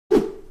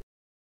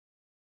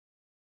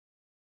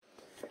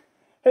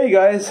Hey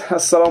guys,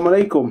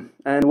 assalamu alaikum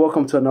and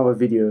welcome to another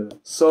video.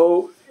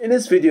 So in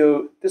this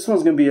video, this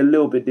one's going to be a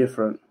little bit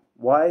different.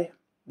 Why?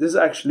 This is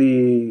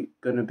actually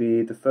going to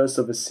be the first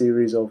of a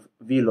series of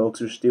vlogs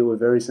which deal with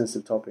very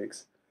sensitive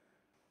topics.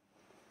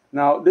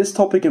 Now this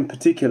topic in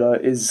particular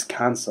is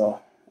cancer,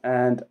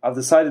 and I've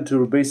decided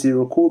to basically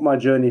record my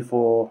journey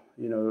for,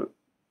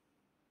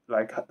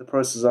 like the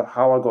process of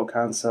how I got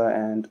cancer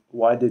and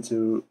what I did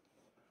to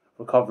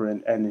recover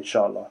and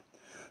inshallah.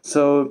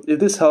 So if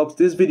this helps,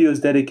 this video is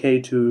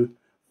dedicated to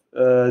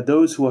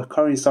those who are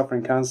currently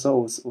suffering cancer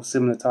or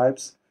similar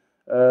types,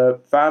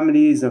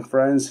 families and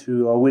friends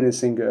who are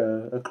witnessing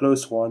a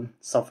close one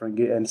suffering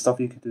it, and stuff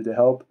you can do to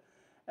help,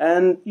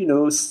 and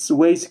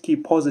ways to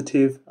keep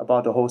positive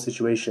about the whole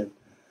situation.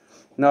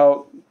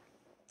 Now,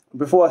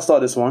 before I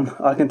start this one,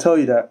 I can tell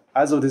you that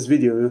as of this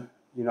video,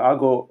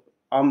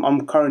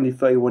 I'm currently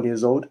 31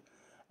 years old,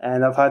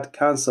 and I've had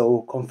cancer,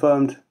 or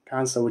confirmed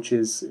cancer, which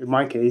is in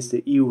my case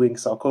the Ewing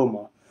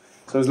sarcoma.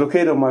 So it's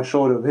located on my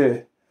shoulder over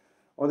here.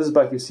 On this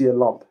back you see a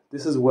lump.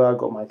 This is where I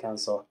got my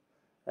cancer.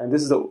 And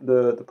this is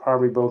the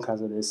primary bone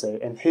cancer, they say.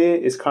 And here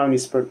it's currently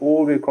spread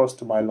all the way across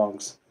to my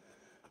lungs.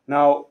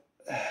 Now,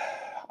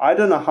 I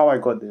don't know how I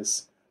got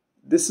this.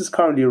 This is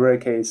currently a rare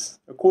case.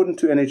 According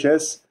to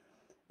NHS,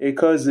 it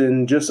occurs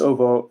in just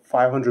over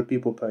 500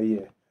 people per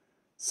year.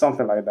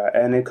 Something like that.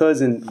 And it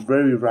occurs in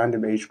very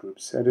random age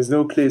groups. And there's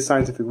no clear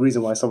scientific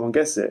reason why someone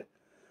gets it.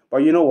 But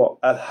you know what?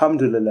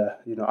 Alhamdulillah,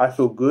 I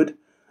feel good.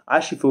 I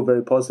actually feel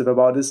very positive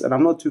about this, and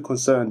I'm not too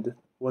concerned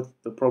what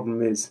the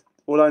problem is.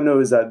 All I know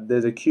is that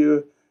there's a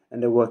cure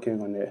and they're working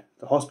on it.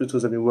 The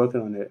hospitals have been working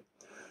on it.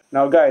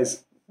 Now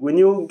guys, when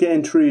you're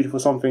getting treated for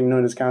something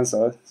known as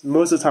cancer,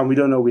 most of the time we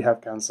don't know we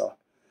have cancer.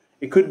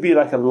 It could be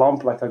like a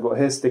lump, like I got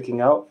here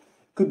sticking out.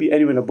 It could be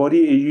anywhere in the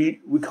body.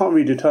 We can't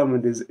really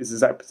determine its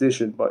exact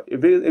position, but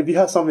if you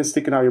have something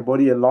sticking out of your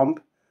body, a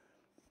lump,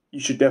 you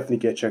should definitely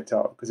get checked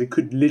out, because it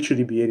could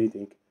literally be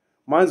anything.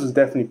 Mine was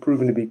definitely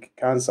proven to be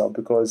cancer,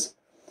 because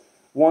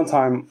one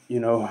time,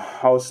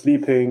 I was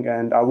sleeping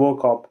and I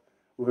woke up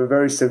with a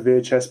very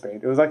severe chest pain.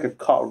 It was like a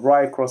cut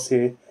right across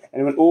here,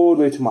 and it went all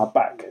the way to my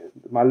back,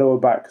 my lower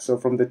back. So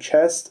from the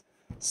chest,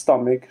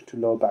 stomach to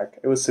lower back,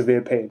 it was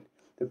severe pain.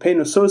 The pain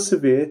was so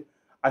severe,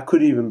 I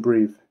couldn't even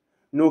breathe,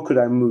 nor could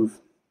I move.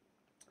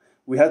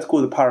 We had to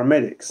call the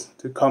paramedics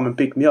to come and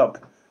pick me up.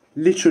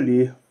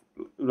 Literally,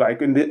 like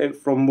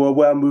from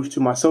where I moved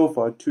to my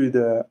sofa to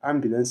the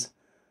ambulance,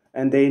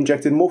 and they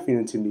injected morphine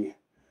into me.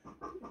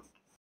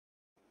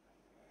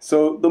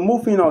 So the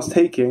morphine I was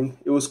taking,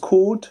 it was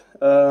called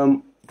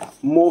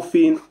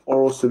morphine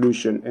oral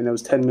solution, and it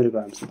was 10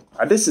 milligrams.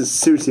 This is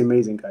seriously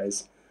amazing,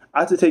 guys.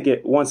 I had to take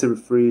it once every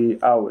 3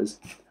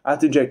 hours. I had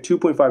to inject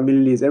 2.5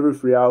 milliliters every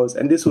 3 hours,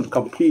 and this would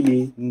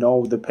completely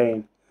null the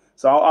pain.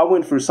 So I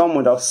went through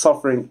someone that was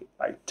suffering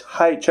like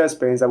tight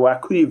chest pains where I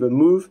couldn't even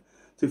move,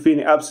 to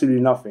feeling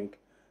absolutely nothing.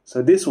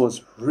 So this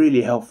was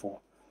really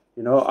helpful.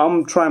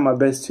 I'm trying my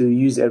best to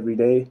use it every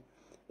day.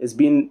 It's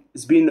been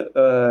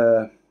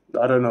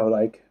I don't know,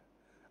 like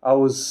I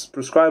was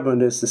prescribed on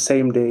this the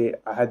same day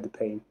I had the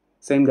pain.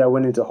 Same day I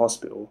went into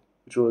hospital,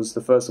 which was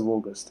the 1st of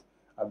August,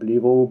 I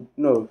believe. Oh,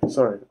 no,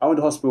 sorry. I went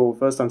to hospital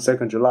first time,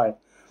 2nd July.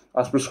 I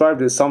was prescribed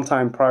this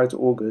sometime prior to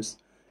August,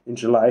 in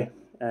July.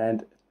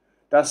 And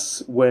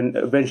that's when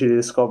eventually they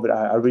discovered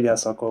I really had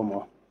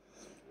sarcoma.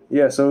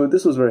 Yeah, so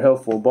this was very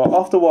helpful. But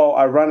after a while,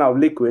 I ran out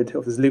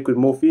of this liquid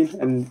morphine,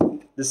 and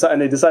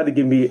they decided to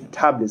give me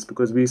tablets,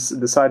 because we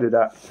decided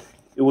that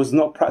it was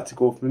not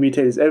practical for me to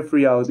take this every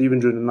 3 hours, even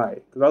during the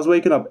night. Because I was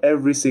waking up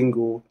every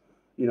single,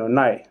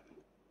 night.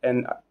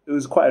 And it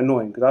was quite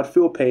annoying, because I'd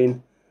feel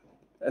pain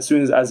as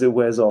soon as it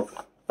wears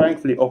off.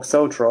 Thankfully,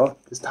 Oxeltra,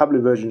 this tablet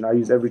version I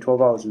use every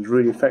 12 hours, is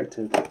really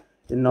effective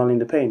in nulling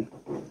the pain.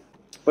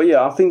 But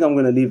yeah, I think I'm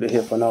going to leave it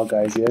here for now,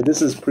 guys. Yeah,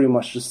 this is pretty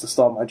much just to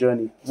start my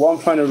journey. What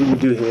I'm trying to really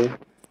do here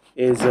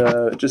is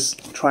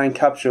just try and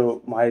capture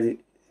my,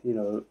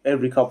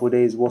 every couple of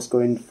days what's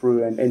going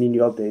through and any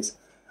new updates.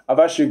 I've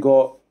actually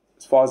got,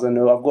 as far as I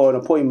know, I've got an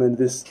appointment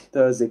this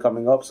Thursday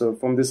coming up. So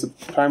from this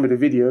time of the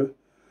video,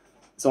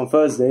 it's on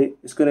Thursday.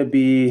 It's going to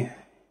be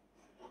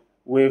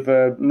with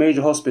a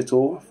major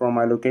hospital from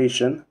my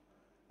location,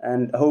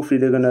 and hopefully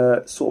they're going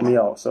to sort me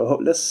out. So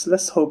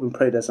let's hope and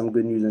pray there's some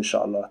good news,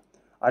 inshallah.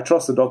 I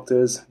trust the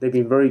doctors. They've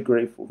been very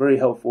grateful, very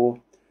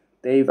helpful.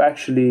 They've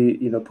actually,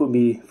 put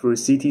me through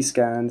CT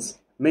scans,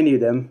 many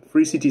of them,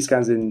 3 CT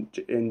scans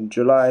in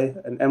July,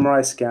 an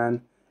MRI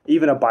scan,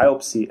 even a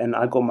biopsy, and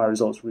I got my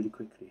results really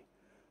quickly.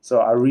 So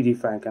I really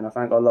thank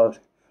Allah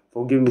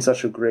for giving me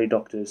such a great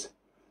doctors.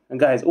 And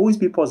guys, always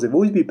be positive,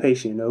 always be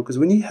patient, because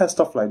when you have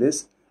stuff like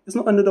this, it's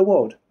not end of the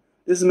world.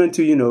 This is meant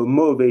to,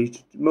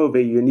 motivate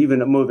you and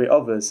even motivate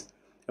others.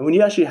 And when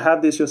you actually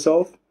have this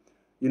yourself,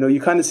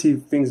 you kind of see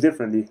things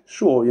differently.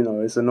 Sure,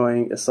 it's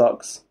annoying, it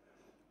sucks.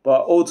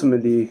 But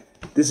ultimately,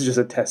 this is just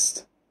a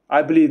test.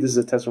 I believe this is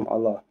a test from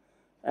Allah.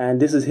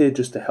 And this is here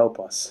just to help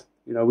us.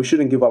 We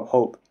shouldn't give up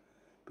hope.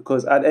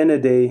 Because at the end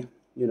of the day,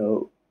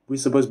 we're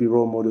supposed to be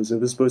role models, and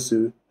we're supposed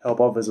to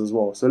help others as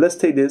well. So let's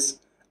take this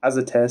as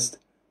a test,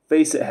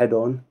 face it head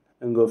on,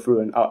 and go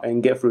through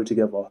and get through it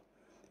together.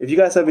 If you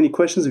guys have any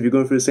questions, if you're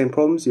going through the same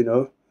problems, you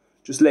know,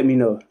 just let me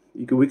know.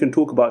 We can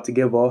talk about it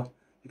together.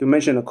 You can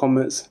mention in the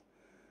comments.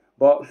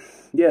 But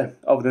yeah,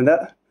 other than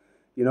that,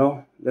 you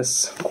know,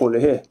 let's call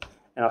it here.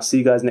 And I'll see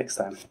you guys next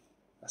time.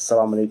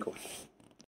 Assalamu alaikum.